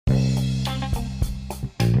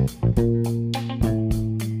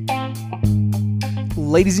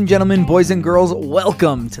Ladies and gentlemen, boys and girls,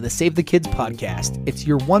 welcome to the Save the Kids podcast. It's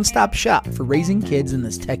your one-stop shop for raising kids in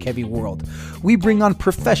this tech-heavy world. We bring on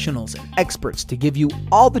professionals and experts to give you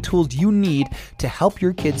all the tools you need to help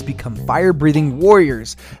your kids become fire-breathing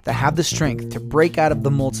warriors that have the strength to break out of the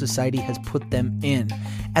mold society has put them in.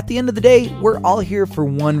 At the end of the day, we're all here for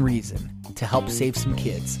one reason, to help save some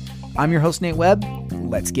kids. I'm your host, Nate Webb.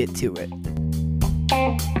 Let's get to it.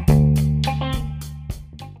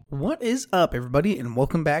 What is up, everybody, and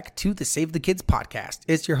welcome back to the Save the Kids podcast.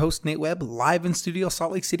 It's your host, Nate Webb, live in studio,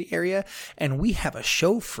 Salt Lake City area, and we have a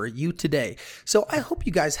show for you today. So I hope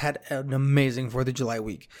you guys had an amazing 4th of July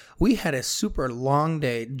week. We had a super long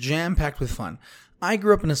day, jam-packed with fun. I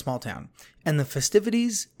grew up in a small town, and the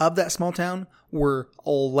festivities of that small town were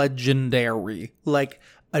legendary. Like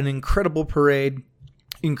an incredible parade,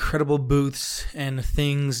 incredible booths and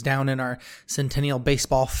things down in our Centennial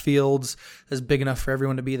baseball fields that's big enough for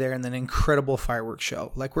everyone to be there, and then incredible fireworks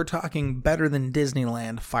show. Like, we're talking better than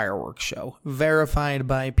Disneyland fireworks show, verified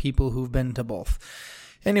by people who've been to both.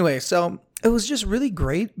 Anyway, so it was just really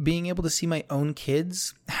great being able to see my own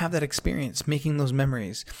kids have that experience, making those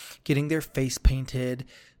memories, getting their face painted,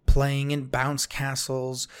 playing in bounce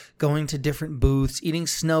castles, going to different booths, eating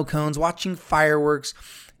snow cones, watching fireworks.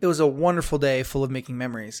 It was a wonderful day full of making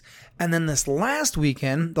memories. And then this last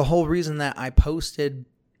weekend, the whole reason that I posted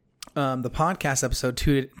the podcast episode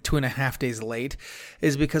two and a half days late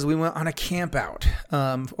is because we went on a camp out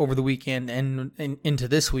over the weekend and into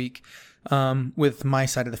this week with my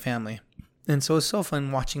side of the family. And so it was so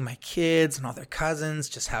fun watching my kids and all their cousins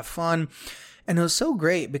just have fun. And it was so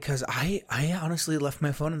great because I honestly left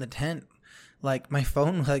my phone in the tent. Like, my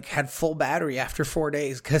phone had full battery after 4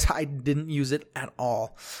 days because I didn't use it at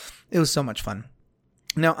all. It was so much fun.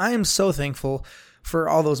 Now, I am so thankful for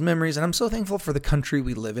all those memories, and I'm so thankful for the country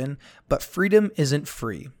we live in, but freedom isn't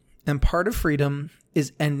free. And part of freedom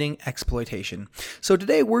is ending exploitation. So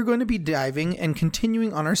today we're going to be diving and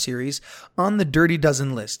continuing on our series on the Dirty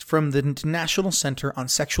Dozen list from the International Center on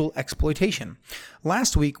Sexual Exploitation.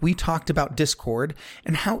 Last week we talked about Discord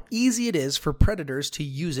and how easy it is for predators to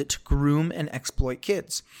use it to groom and exploit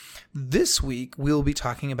kids. This week we'll be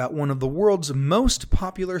talking about one of the world's most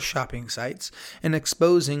popular shopping sites and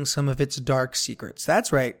exposing some of its dark secrets.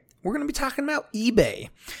 That's right. We're going to be talking about eBay.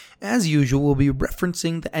 As usual, we'll be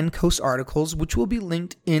referencing the NCOSE articles, which will be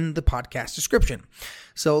linked in the podcast description.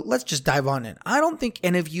 So let's just dive on in. I don't think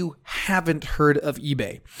any of you haven't heard of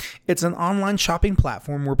eBay. It's an online shopping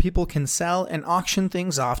platform where people can sell and auction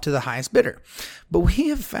things off to the highest bidder. But we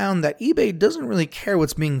have found that eBay doesn't really care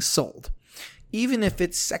what's being sold, even if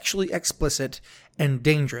it's sexually explicit and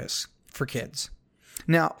dangerous for kids.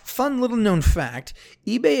 Now, fun little known fact,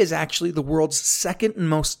 eBay is actually the world's second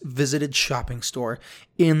most visited shopping store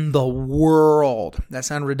in the world. That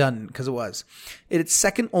sounded redundant because it was. It's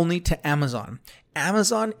second only to Amazon.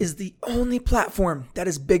 Amazon is the only platform that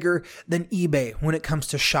is bigger than eBay when it comes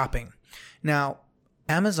to shopping. Now,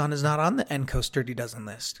 Amazon is not on the NCOSE Dirty Dozen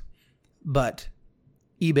list, but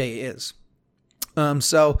eBay is.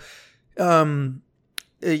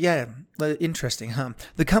 Yeah, interesting, huh?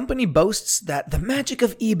 The company boasts that the magic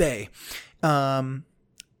of eBay, that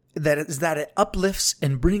it uplifts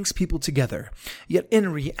and brings people together. Yet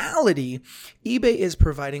in reality, eBay is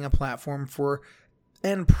providing a platform for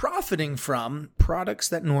and profiting from products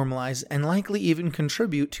that normalize and likely even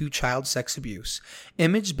contribute to child sex abuse,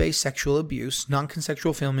 image-based sexual abuse,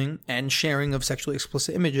 non-consensual filming and sharing of sexually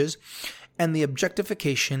explicit images, and the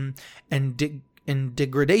objectification and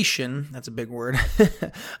degradation, that's a big word,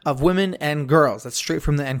 of women and girls. That's straight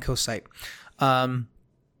from the NCOSE site.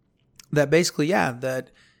 That basically, that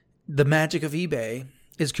the magic of eBay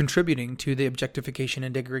is contributing to the objectification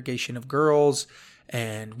and degradation of girls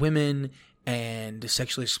and women and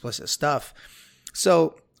sexually explicit stuff.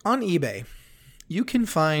 So on eBay, you can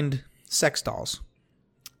find sex dolls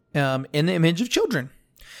in the image of children.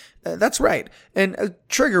 That's right. And a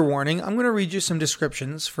trigger warning, I'm going to read you some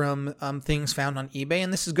descriptions from things found on eBay,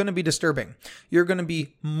 and this is going to be disturbing. You're going to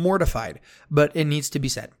be mortified, but it needs to be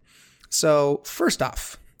said. So first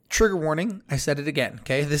off, trigger warning, I said it again,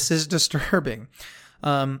 okay? This is disturbing.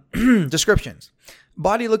 Descriptions.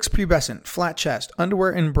 Body looks pubescent, flat chest,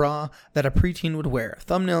 underwear and bra that a preteen would wear.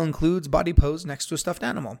 Thumbnail includes body pose next to a stuffed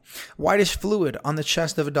animal. Whitish fluid on the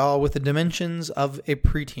chest of a doll with the dimensions of a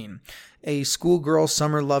preteen. A schoolgirl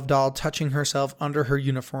summer love doll touching herself under her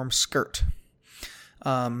uniform skirt.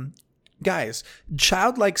 Guys,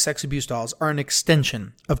 childlike sex abuse dolls are an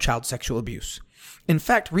extension of child sexual abuse. In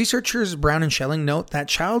fact, researchers Brown and Schelling note that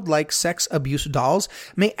childlike sex abuse dolls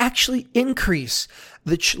may actually increase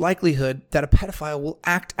the likelihood that a pedophile will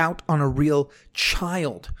act out on a real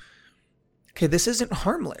child. Okay, this isn't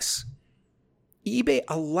harmless. eBay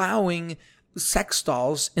allowing sex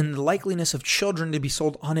dolls in the likeliness of children to be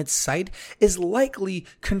sold on its site is likely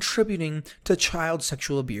contributing to child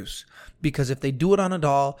sexual abuse. Because if they do it on a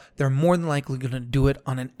doll, they're more than likely going to do it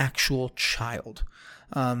on an actual child.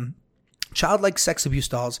 Childlike sex abuse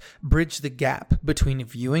dolls bridge the gap between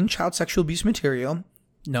viewing child sexual abuse material,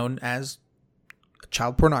 known as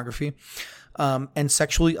child pornography, and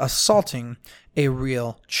sexually assaulting a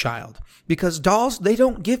real child. Because dolls, they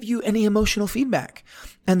don't give you any emotional feedback.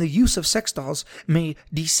 And the use of sex dolls may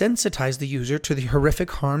desensitize the user to the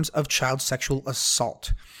horrific harms of child sexual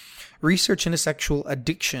assault. Research into sexual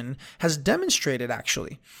addiction has demonstrated,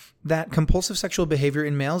 actually, that compulsive sexual behavior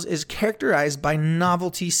in males is characterized by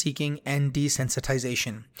novelty seeking and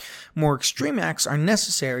desensitization. More extreme acts are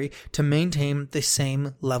necessary to maintain the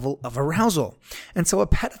same level of arousal. And so a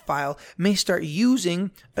pedophile may start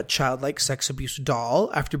using a childlike sex abuse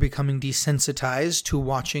doll after becoming desensitized to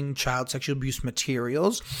watching child sexual abuse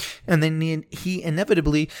materials. And then he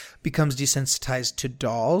inevitably becomes desensitized to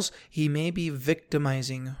dolls. He may be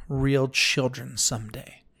victimizing real children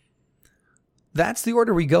someday. That's the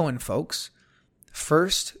order we go in, folks.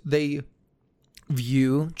 First, they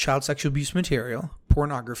view child sexual abuse material,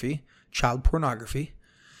 pornography, child pornography,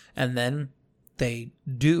 and then they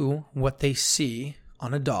do what they see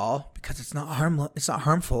on a doll because it's not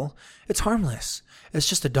harmful, it's harmless. It's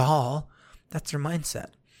just a doll. That's their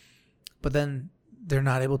mindset. But then they're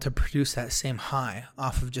not able to produce that same high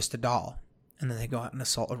off of just a doll, and then they go out and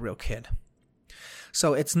assault a real kid.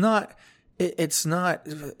 So it's not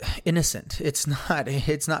innocent. It's not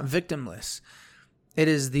victimless. It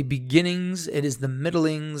is the beginnings, it is the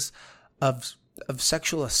middlings of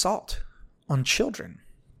sexual assault on children.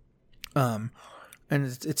 And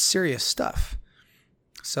it's serious stuff.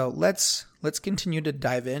 So let's continue to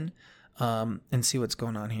dive in and see what's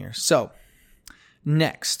going on here. So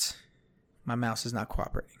next, my mouse is not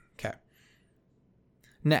cooperating. Okay.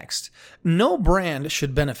 Next, no brand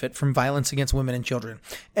should benefit from violence against women and children.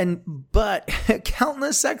 But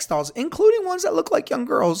countless sex dolls, including ones that look like young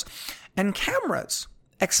girls, and cameras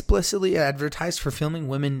explicitly advertise for filming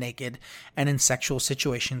women naked and in sexual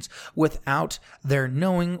situations without their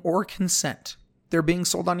knowing or consent. They're being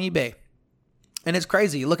sold on eBay. And it's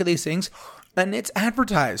crazy. You look at these things, and it's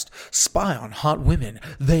advertised. Spy on hot women.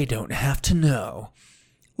 They don't have to know.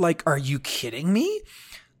 Like, are you kidding me?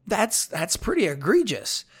 That's pretty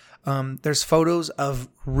egregious. There's photos of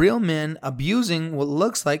real men abusing what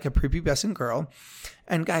looks like a prepubescent girl.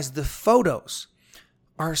 And guys, the photos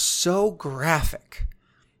are so graphic,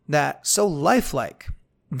 so lifelike,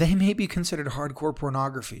 they may be considered hardcore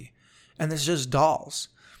pornography. And there's just dolls.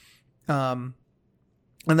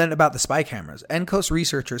 And then about the spy cameras. NCOSE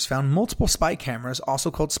researchers found multiple spy cameras,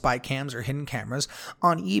 also called spy cams or hidden cameras,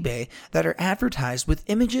 on eBay that are advertised with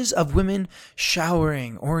images of women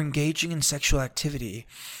showering or engaging in sexual activity.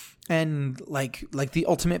 And like the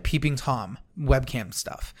ultimate peeping Tom webcam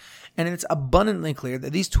stuff. And it's abundantly clear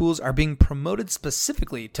that these tools are being promoted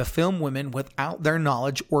specifically to film women without their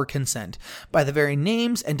knowledge or consent by the very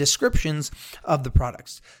names and descriptions of the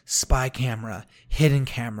products. Spy camera, hidden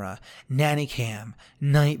camera, nanny cam,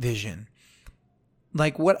 night vision.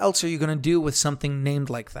 Like, what else are you going to do with something named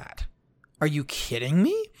like that? Are you kidding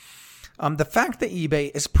me? The fact that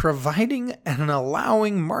eBay is providing and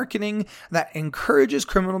allowing marketing that encourages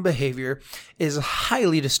criminal behavior is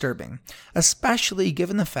highly disturbing, especially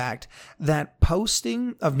given the fact that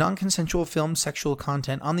posting of non-consensual filmed sexual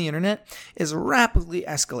content on the internet is rapidly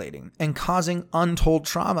escalating and causing untold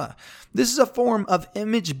trauma. This is a form of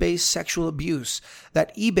image-based sexual abuse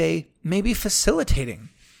that eBay may be facilitating.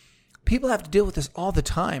 People have to deal with this all the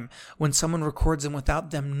time when someone records them without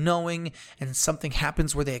them knowing and something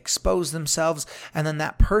happens where they expose themselves, and then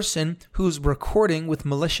that person who's recording with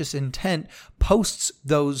malicious intent posts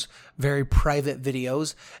those very private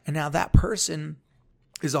videos, and now that person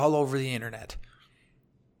is all over the internet.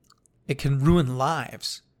 It can ruin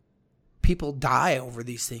lives. People die over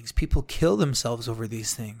these things. People kill themselves over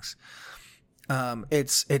these things.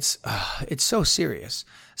 It's so serious.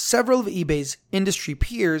 Several of eBay's industry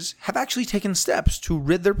peers have actually taken steps to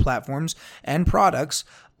rid their platforms and products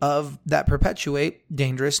of that perpetuate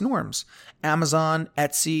dangerous norms. Amazon,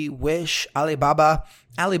 Etsy, Wish, Alibaba.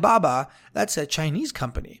 Alibaba, that's a Chinese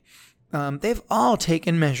company. They've all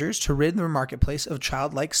taken measures to rid their marketplace of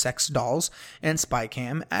childlike sex dolls and spy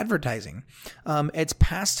cam advertising. It's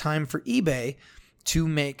past time for eBay to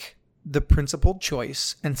make the principled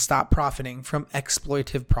choice and stop profiting from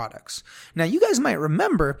exploitative products. Now, you guys might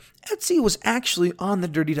remember Etsy was actually on the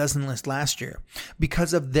Dirty Dozen list last year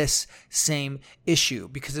because of this same issue,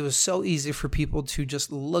 because it was so easy for people to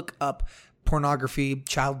just look up pornography,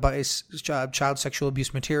 child sexual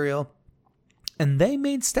abuse material, and they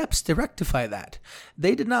made steps to rectify that.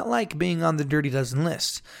 They did not like being on the Dirty Dozen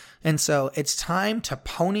list. And so it's time to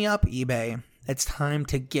pony up eBay. It's time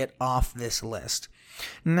to get off this list.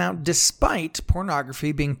 Now, despite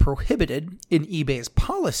pornography being prohibited in eBay's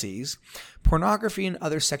policies, pornography and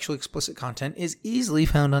other sexually explicit content is easily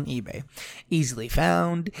found on eBay. Easily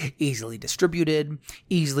found, easily distributed,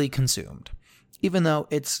 easily consumed, even though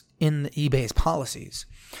it's in eBay's policies.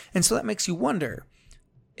 And so that makes you wonder,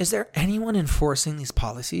 is there anyone enforcing these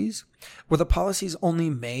policies? Were the policies only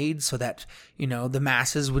made so that, the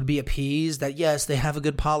masses would be appeased that, yes, they have a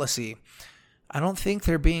good policy? I don't think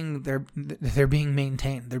they're being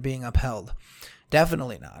maintained. They're being upheld.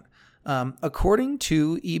 Definitely not. According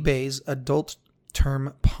to eBay's adult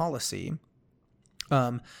term policy,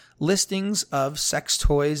 listings of sex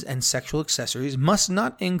toys and sexual accessories must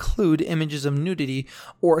not include images of nudity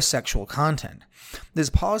or sexual content. This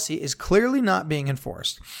policy is clearly not being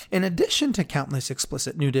enforced. In addition to countless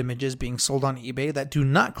explicit nude images being sold on eBay that do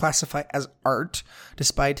not classify as art,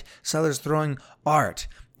 despite sellers throwing art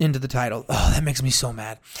into the title. Oh, that makes me so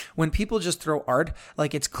mad. When people just throw art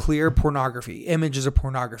like it's clear pornography, images of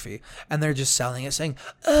pornography, and they're just selling it saying,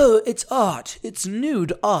 oh, it's art. It's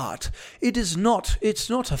nude art. It's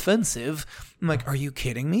not offensive. I'm like, are you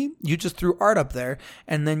kidding me? You just threw art up there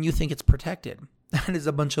and then you think it's protected. That is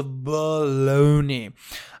a bunch of baloney.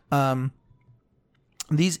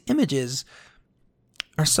 These images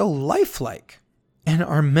are so lifelike and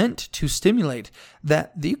are meant to stimulate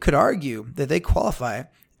that you could argue that they qualify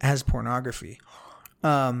as pornography.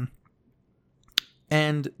 And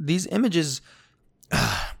these images,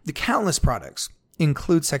 the countless products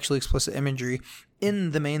include sexually explicit imagery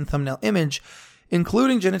in the main thumbnail image,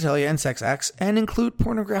 including genitalia and sex acts, and include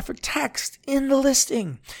pornographic text in the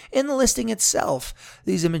listing. In the listing itself,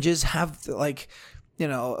 these images have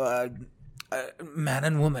man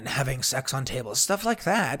and woman having sex on tables, stuff like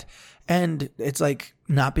that. And it's like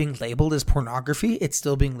not being labeled as pornography. It's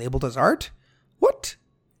still being labeled as art. What?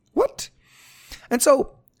 And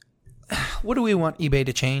so what do we want eBay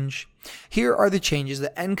to change? Here are the changes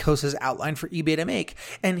that NCOSE has outlined for eBay to make.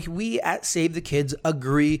 And we at Save the Kids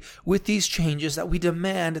agree with these changes that we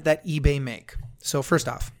demand that eBay make. So first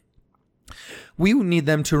off, we need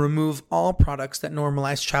them to remove all products that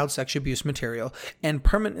normalize child sex abuse material and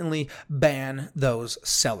permanently ban those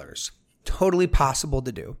sellers. Totally possible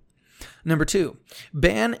to do. Number 2,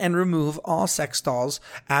 ban and remove all sex dolls,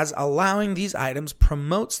 as allowing these items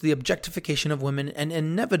promotes the objectification of women and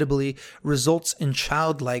inevitably results in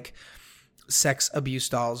childlike sex abuse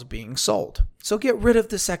dolls being sold. So get rid of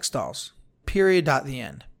the sex dolls. Period. The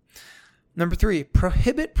end. Number 3,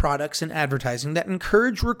 prohibit products and advertising that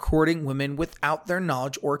encourage recording women without their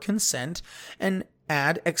knowledge or consent, and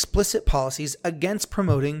add explicit policies against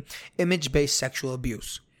promoting image-based sexual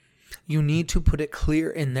abuse. You need to put it clear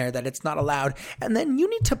in there that it's not allowed, and then you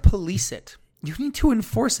need to police it. You need to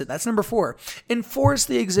enforce it. That's number 4. Enforce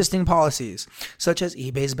the existing policies, such as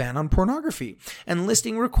eBay's ban on pornography and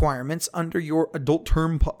listing requirements under your adult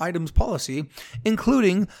term items policy,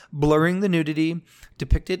 including blurring the nudity,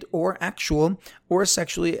 depicted or actual or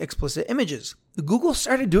sexually explicit images. Google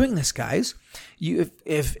started doing this, guys.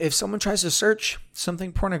 If someone tries to search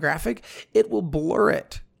something pornographic, it will blur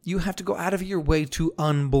it. You have to go out of your way to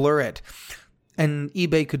unblur it. And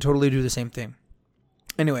eBay could totally do the same thing.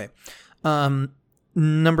 Anyway,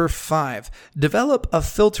 number 5, develop a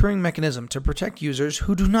filtering mechanism to protect users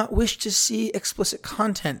who do not wish to see explicit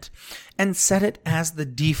content and set it as the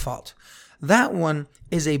default. That one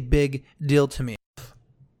is a big deal to me.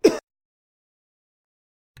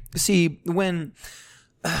 See, when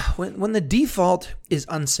the default is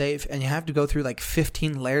unsafe and you have to go through like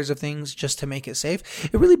 15 layers of things just to make it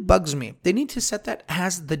safe, it really bugs me. They need to set that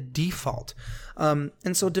as the default. And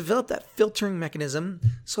so develop that filtering mechanism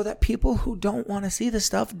so that people who don't want to see this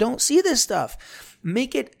stuff don't see this stuff.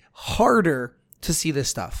 Make it harder to see this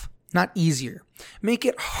stuff, not easier. Make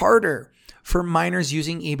it harder for minors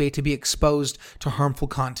using eBay to be exposed to harmful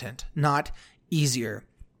content, not easier.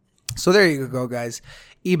 So there you go, guys.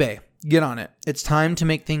 eBay, get on it. It's time to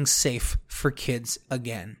make things safe for kids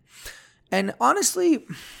again. And honestly,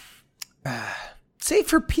 safe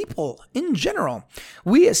for people in general.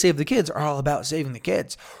 We at Save the Kids are all about saving the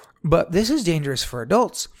kids. But this is dangerous for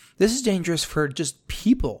adults. This is dangerous for just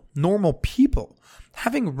people, normal people.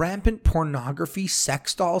 Having rampant pornography,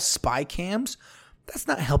 sex dolls, spy cams, That's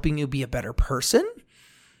not helping you be a better person.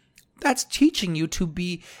 That's teaching you to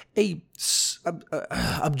be a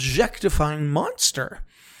objectifying monster.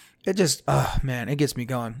 It just, it gets me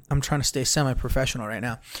going. I'm trying to stay semi-professional right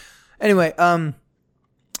now. Anyway,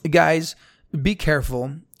 guys, be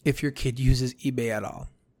careful if your kid uses eBay at all,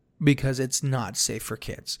 because it's not safe for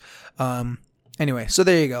kids. Anyway, so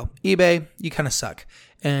there you go. eBay, you kind of suck.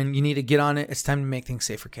 And you need to get on it. It's time to make things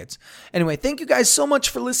safe for kids. Anyway, thank you guys so much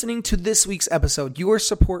for listening to this week's episode. Your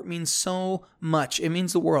support means so much. It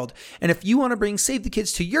means the world. And if you want to bring Save the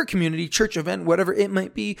Kids to your community, church event, whatever it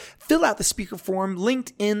might be, fill out the speaker form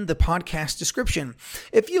linked in the podcast description.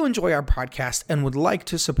 If you enjoy our podcast and would like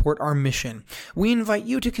to support our mission, we invite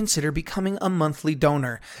you to consider becoming a monthly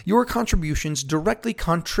donor. Your contributions directly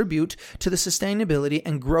contribute to the sustainability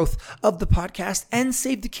and growth of the podcast and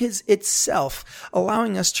Save the Kids itself,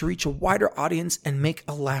 allowing us to reach a wider audience and make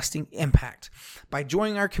a lasting impact. By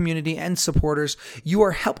joining our community and supporters, you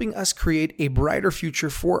are helping us create a brighter future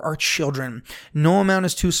for our children. No amount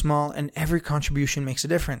is too small, and every contribution makes a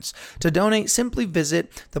difference. To donate, simply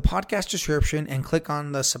visit the podcast description and click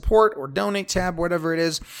on the support or donate tab, whatever it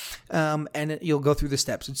is, and you'll go through the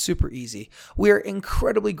steps. It's super easy. We are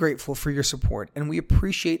incredibly grateful for your support, and we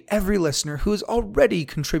appreciate every listener who has already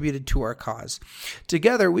contributed to our cause.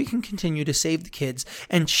 Together, we can continue to save the kids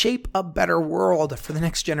and shape a better world for the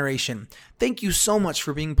next generation. Thank you so much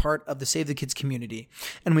for being part of the Save the Kids community,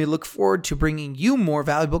 and we look forward to bringing you more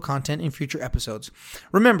valuable content in future episodes.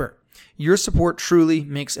 Remember, your support truly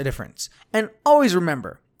makes a difference. And always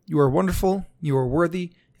remember, you are wonderful, you are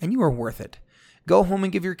worthy, and you are worth it. Go home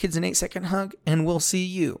and give your kids an 8-second hug, and we'll see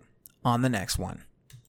you on the next one.